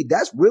you need.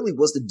 That really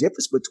was the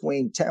difference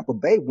between Tampa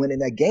Bay winning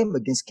that game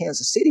against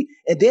Kansas City.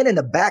 And then in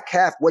the back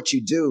half, what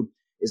you do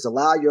is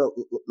allow your,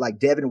 like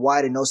Devin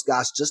White and those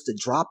guys just to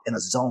drop in a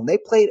zone. They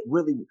played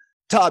really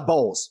Todd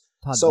Bowles.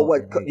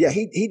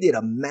 He did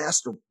a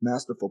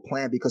masterful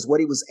plan, because what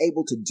he was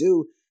able to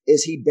do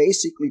is he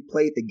basically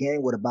played the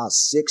game with about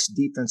 6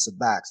 defensive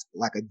backs,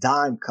 like a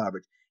dime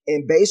coverage.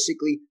 And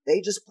basically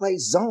they just play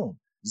zone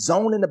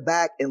in the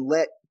back and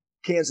let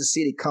Kansas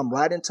City come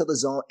right into the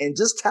zone and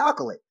just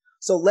tackle it.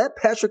 So let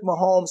Patrick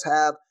Mahomes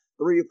have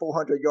 300 or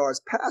 400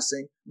 yards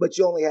passing, but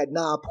you only had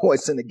 9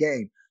 points in the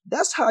game.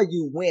 That's how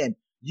you win.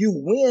 You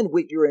win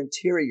with your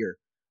interior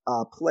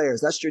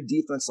players. That's your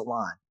defensive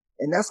line.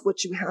 And that's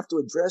what you have to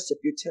address if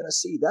you're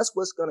Tennessee. That's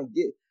what's going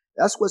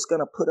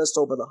to put us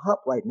over the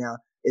hump right now,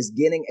 is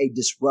getting a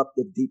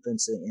disruptive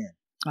defensive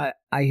end.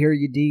 I hear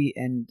you, D,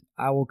 and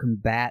I will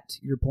combat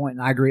your point.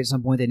 And I agree at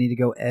some point they need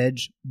to go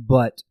edge.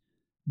 But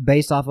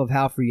based off of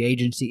how free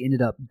agency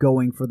ended up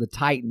going for the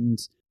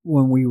Titans,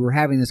 when we were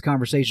having this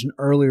conversation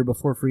earlier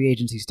before free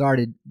agency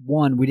started,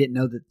 one, we didn't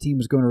know that the team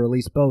was going to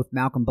release both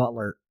Malcolm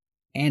Butler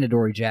and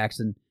Adoree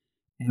Jackson.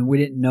 And we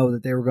didn't know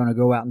that they were going to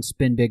go out and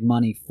spend big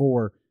money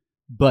for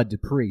Bud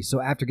Dupree. So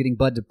after getting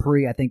Bud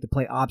Dupree, I think to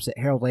play opposite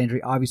Harold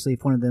Landry, obviously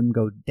if one of them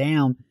go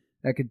down,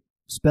 that could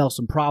spell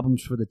some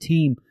problems for the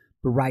team.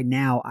 But right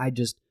now,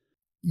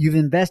 you've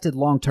invested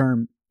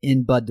long-term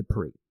in Bud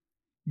Dupree.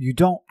 You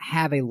don't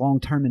have a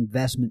long-term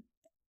investment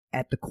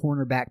at the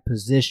cornerback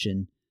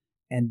position.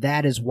 And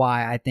that is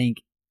why I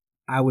think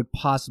I would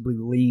possibly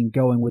lean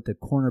going with a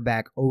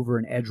cornerback over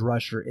an edge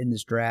rusher in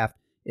this draft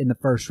in the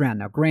first round.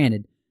 Now,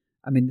 granted,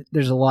 I mean,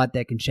 there's a lot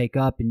that can shake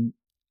up, and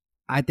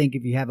I think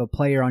if you have a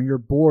player on your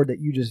board that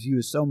you just view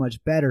as so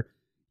much better,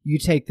 you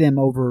take them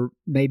over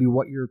maybe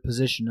what your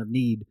position of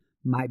need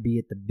might be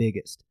at the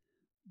biggest.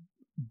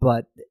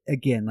 But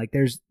again, like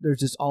there's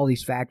just all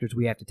these factors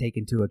we have to take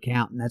into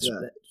account, and that's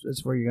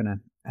where you're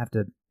gonna have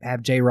to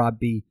have J-Rob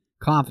be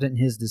confident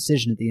in his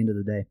decision at the end of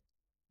the day.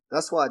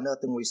 That's why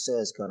nothing we say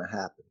is going to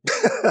happen,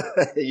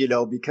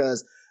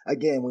 because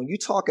again, when you're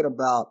talking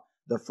about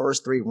the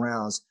first 3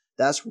 rounds,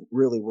 that's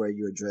really where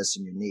you're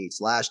addressing your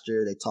needs. Last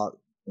year,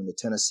 in the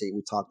Tennessee,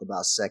 we talked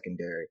about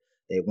secondary.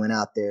 They went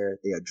out there,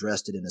 they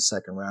addressed it in the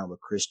second round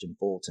with Christian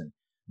Fulton.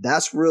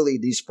 That's really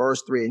these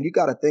first 3. And you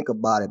got to think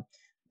about it.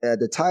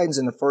 The Titans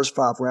in the first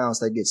 5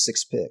 rounds, they get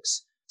 6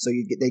 picks. So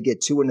they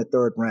get 2 in the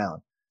third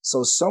round.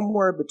 So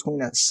somewhere between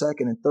that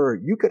second and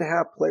third, you could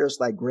have players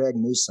like Greg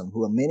Newsome,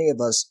 who many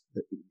of us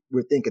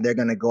we're thinking they're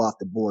going to go off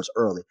the boards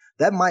early.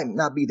 That might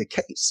not be the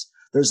case.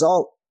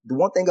 The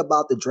one thing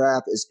about the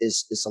draft is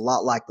it's a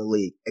lot like the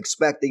league.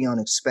 Expect the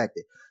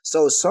unexpected.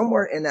 So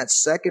somewhere in that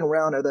second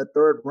round or the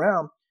third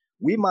round,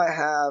 we might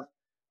have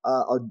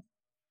I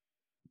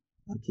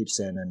keep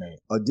saying their name,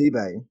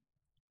 Adibe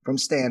from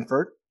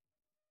Stanford,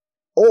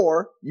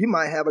 or you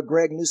might have a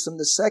Greg Newsome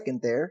II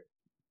there.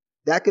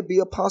 That could be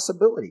a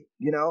possibility,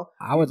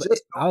 I would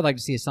like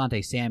to see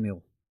Asante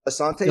Samuel.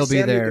 Asante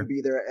Samuel could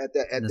be there at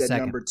that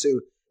number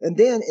 2. And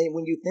then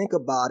when you think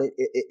about it,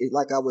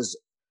 like I was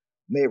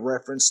made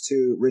reference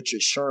to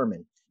Richard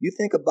Sherman. You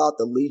think about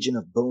the Legion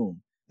of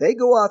Boom. They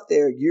go out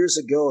there years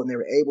ago and they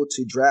were able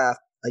to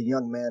draft a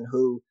young man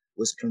who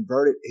was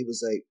converted. He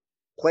was a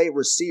play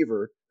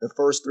receiver the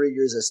first 3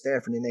 years at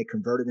Stanford, and they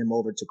converted him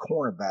over to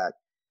cornerback.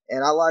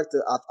 And I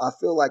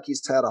feel like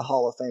he's had a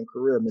Hall of Fame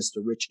career,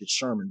 Mr. Richard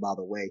Sherman, by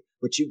the way,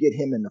 but you get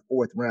him in the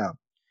 4th round.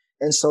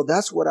 And so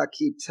that's what I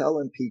keep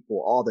telling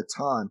people all the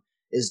time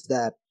is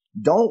that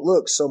don't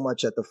look so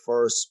much at the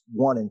first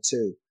 1 and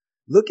 2.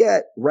 Look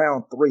at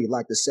round 3,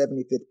 like the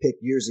 75th pick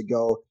years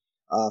ago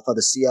for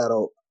the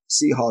Seattle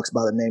Seahawks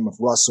by the name of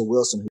Russell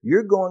Wilson.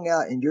 You're going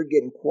out and you're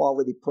getting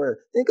quality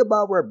player. Think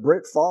about where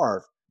Brett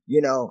Favre,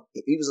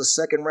 he was a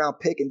 2nd round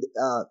pick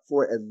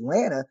for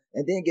Atlanta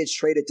and then gets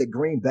traded to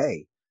Green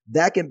Bay.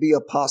 That can be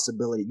a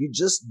possibility. You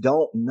just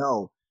don't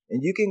know.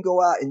 And you can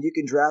go out and you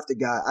can draft a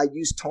guy. I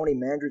use Tony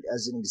Mandarich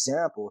as an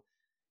example,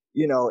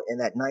 in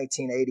that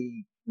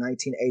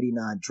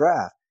 1989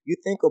 draft. You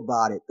think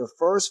about it, the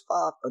first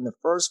 5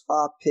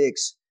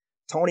 picks,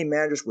 Tony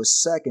Mandarich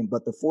was 2nd,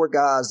 but the 4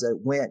 guys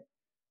that went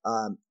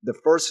in the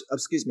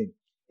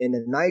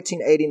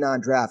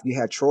 1989 draft, you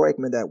had Troy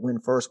Aikman that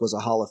went first, was a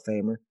Hall of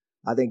Famer.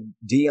 I think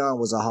Dion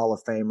was a Hall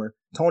of Famer.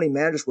 Tony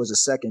Mandarich was a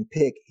 2nd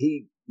pick.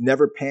 He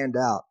never panned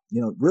out,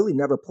 really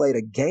never played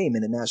a game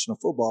in the National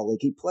Football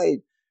League. He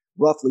played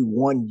roughly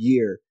 1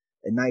 year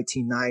in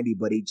 1990,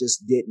 but it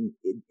just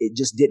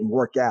didn't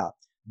work out.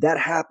 That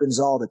happens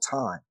all the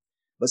time.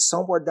 But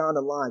somewhere down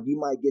the line, you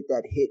might get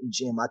that hidden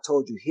gem. I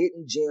told you,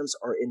 hidden gems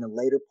are in the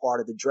later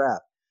part of the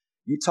draft.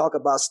 You talk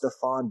about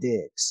Stephon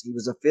Diggs. He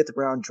was a 5th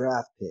round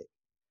draft pick,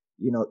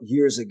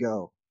 years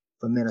ago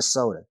for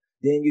Minnesota.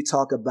 Then you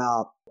talk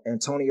about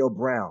Antonio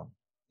Brown.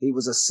 He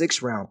was a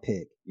 6th round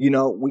pick.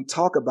 We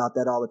talk about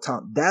that all the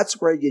time.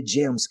 That's where your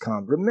gems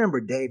come.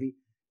 Remember, Davey,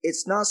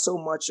 it's not so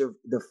much of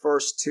the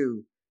first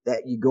 2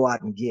 that you go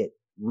out and get.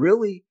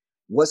 Really,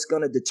 what's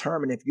going to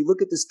determine, if you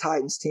look at this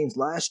Titans teams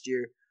last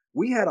year,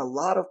 we had a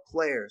lot of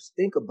players,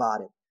 think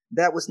about it,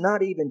 that was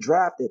not even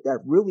drafted,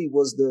 that really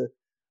was the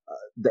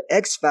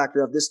X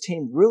factor of this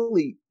team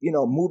really,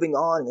 moving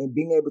on and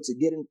being able to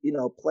get in,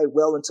 play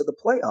well into the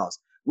playoffs.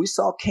 We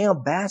saw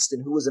Cam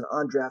Baston, who was an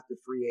undrafted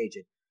free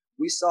agent.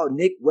 We saw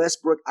Nick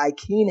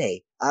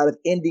Westbrook-Ikhine out of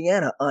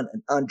Indiana, an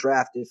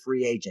undrafted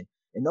free agent.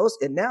 And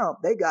now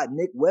they got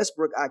Nick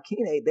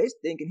Westbrook-Ikhine. They're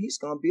thinking he's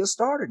going to be a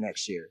starter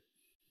next year.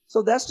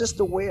 So that's just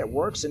the way it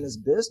works in this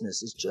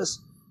business. It's just,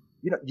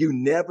 you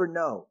never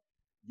know.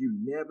 You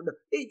never know.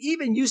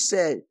 Even you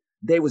said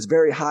they was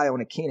very high on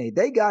Ikhine.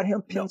 They got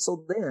him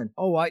penciled in.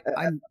 Oh, I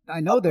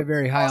know they're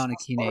very high on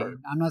Ikhine.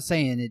 I'm not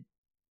saying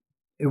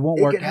it won't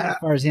work out as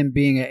far as him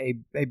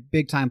being a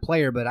big time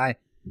player, but I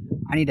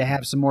need to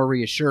have some more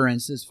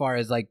reassurance as far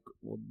as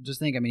just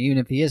think. I mean, even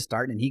if he is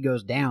starting and he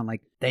goes down,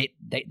 they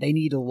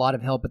need a lot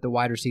of help at the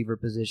wide receiver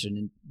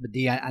position. But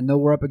D, I know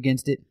we're up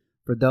against it.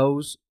 For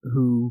those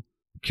who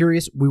are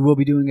curious, we will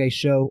be doing a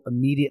show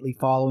immediately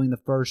following the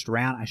first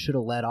round. I should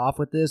have led off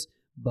with this,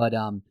 but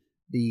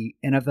the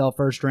NFL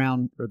first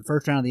round, or the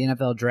first round of the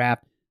NFL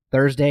draft,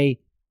 Thursday,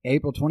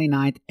 April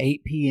 29th,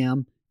 8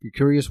 p.m. If you're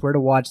curious where to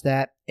watch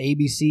that,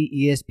 ABC,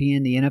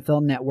 ESPN, the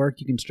NFL Network.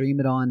 You can stream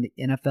it on the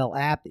NFL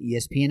app, the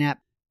ESPN app.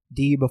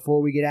 D,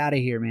 before we get out of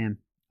here, man,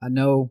 I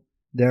know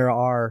there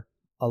are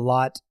a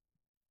lot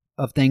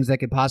of things that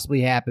could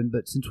possibly happen,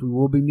 but since we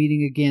will be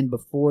meeting again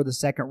before the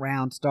second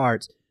round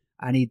starts,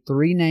 I need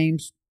 3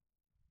 names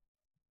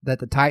that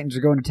the Titans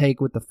are going to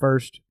take with the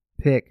first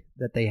pick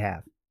that they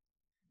have.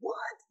 What?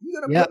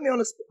 You're going to put me on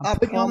the spot. I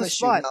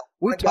promise you. Now,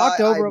 we talked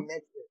over.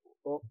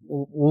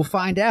 We'll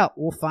find out.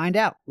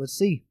 Let's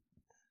see.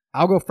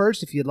 I'll go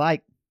first if you'd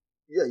like.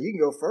 Yeah, you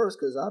can go first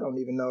because I don't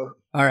even know.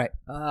 All right.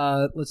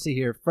 Let's see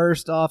here.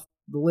 First off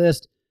the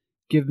list,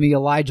 give me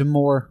Elijah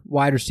Moore,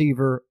 wide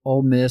receiver,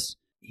 Ole Miss.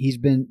 He's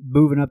been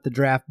moving up the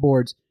draft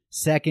boards.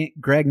 Second,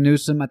 Greg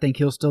Newsome. I think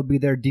he'll still be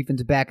there,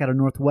 defensive back out of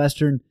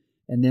Northwestern.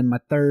 And then my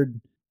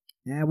third,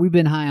 we've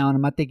been high on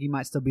him. I think he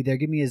might still be there.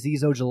 Give me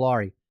Azeez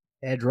Ojulari,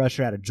 edge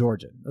rusher out of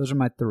Georgia. Those are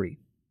my three.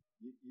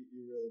 You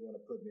really want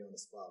to put me on the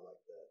spot like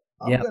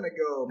that? I'm going to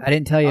go. I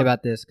didn't tell you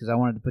about this because I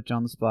wanted to put you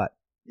on the spot.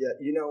 Yeah,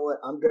 you know what?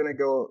 I'm going to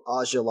go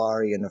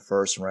Ojulari in the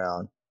first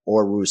round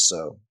or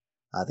Russo.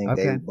 I think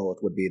they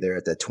both would be there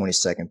at that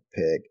 22nd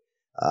pick.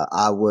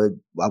 I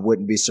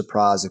wouldn't be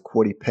surprised if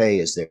Kwity Paye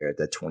is there at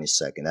that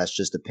 22nd. That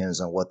just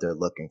depends on what they're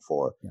looking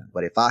for. Yeah.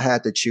 But if I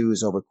had to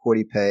choose over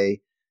Kwity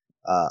Paye,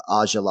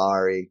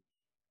 Ojulari,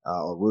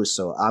 or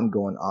Russo, I'm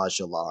going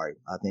Ojulari.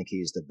 I think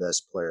he's the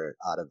best player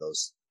out of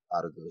those.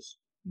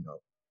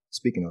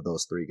 Speaking of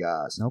those three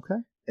guys.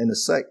 Okay. And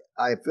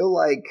I feel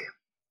like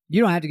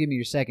you don't have to give me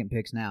your second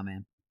picks now,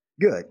 man.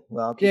 Good.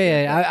 Well,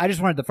 I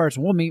just wanted the first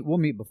one. We'll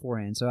meet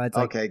beforehand. So it's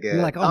like, okay, good.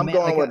 You're like, oh,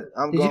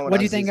 what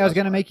do you think I was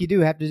going to make you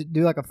do? Have to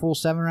do like a full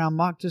 7-round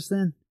mock just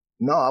then?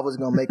 No, I was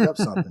going to make up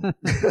something.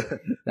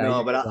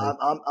 No, but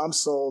I'm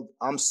sold.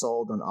 I'm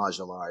sold on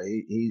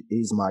Ojulari.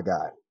 He's my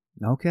guy.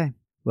 Okay.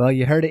 Well,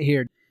 you heard it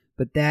here.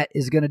 But that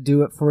is going to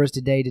do it for us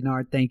today,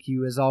 Denard. Thank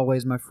you as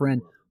always, my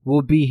friend.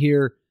 We'll be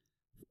here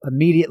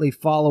immediately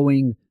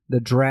following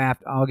the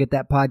draft. I'll get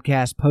that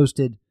podcast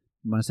posted.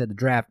 When I said the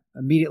draft,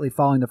 immediately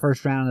following the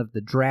first round of the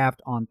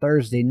draft on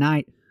Thursday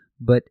night.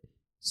 But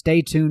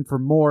stay tuned for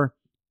more.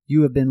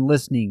 You have been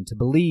listening to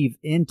Believe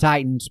in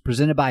Titans,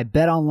 presented by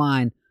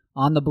BetOnline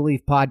on the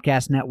Believe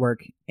Podcast Network.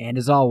 And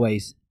as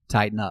always,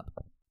 tighten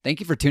up. Thank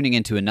you for tuning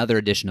in to another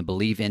edition of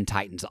Believe in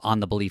Titans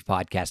on the Believe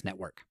Podcast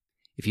Network.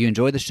 If you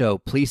enjoy the show,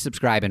 please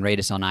subscribe and rate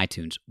us on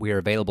iTunes. We are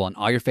available on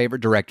all your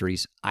favorite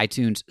directories: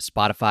 iTunes,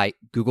 Spotify,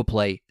 Google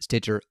Play,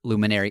 Stitcher,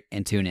 Luminary,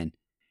 and TuneIn.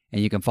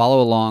 And you can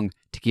follow along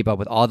to keep up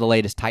with all the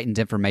latest Titans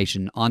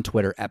information on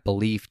Twitter at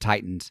Believe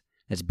Titans.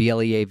 That's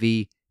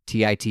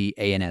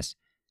BLEAVTITANS.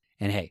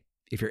 And hey,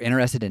 if you're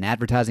interested in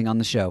advertising on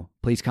the show,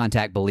 please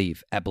contact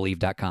Believe at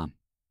Believe.com.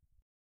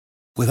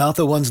 Without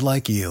the ones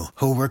like you,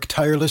 who work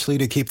tirelessly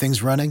to keep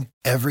things running,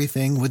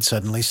 everything would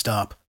suddenly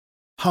stop.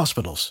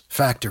 Hospitals,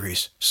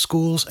 factories,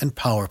 schools, and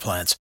power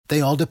plants, they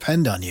all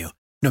depend on you.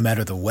 No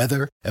matter the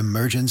weather,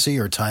 emergency,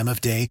 or time of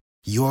day,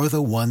 you're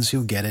the ones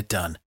who get it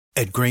done.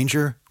 At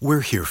Grainger,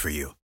 we're here for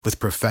you with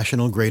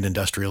professional-grade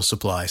industrial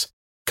supplies.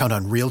 Count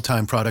on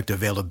real-time product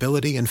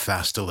availability and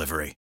fast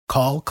delivery.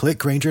 Call, click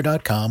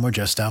Grainger.com, or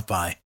just stop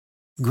by.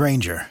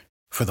 Grainger,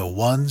 for the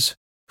ones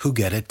who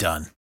get it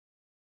done.